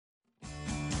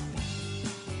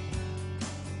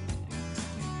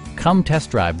Come test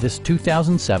drive this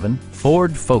 2007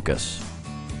 Ford Focus.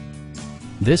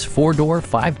 This four-door,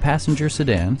 five-passenger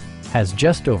sedan has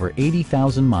just over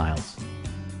 80,000 miles.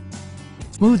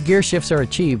 Smooth gear shifts are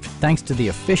achieved thanks to the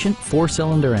efficient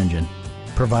four-cylinder engine,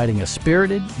 providing a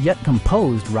spirited yet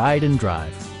composed ride and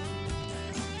drive.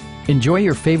 Enjoy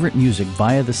your favorite music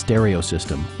via the stereo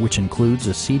system, which includes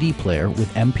a CD player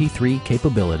with MP3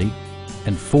 capability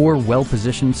and 4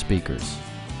 well-positioned speakers.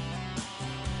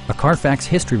 A Carfax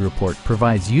history report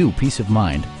provides you peace of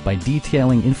mind by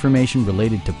detailing information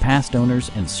related to past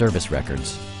owners and service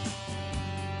records.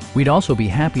 We'd also be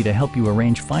happy to help you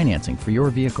arrange financing for your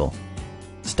vehicle.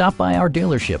 Stop by our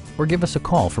dealership or give us a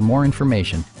call for more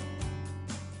information.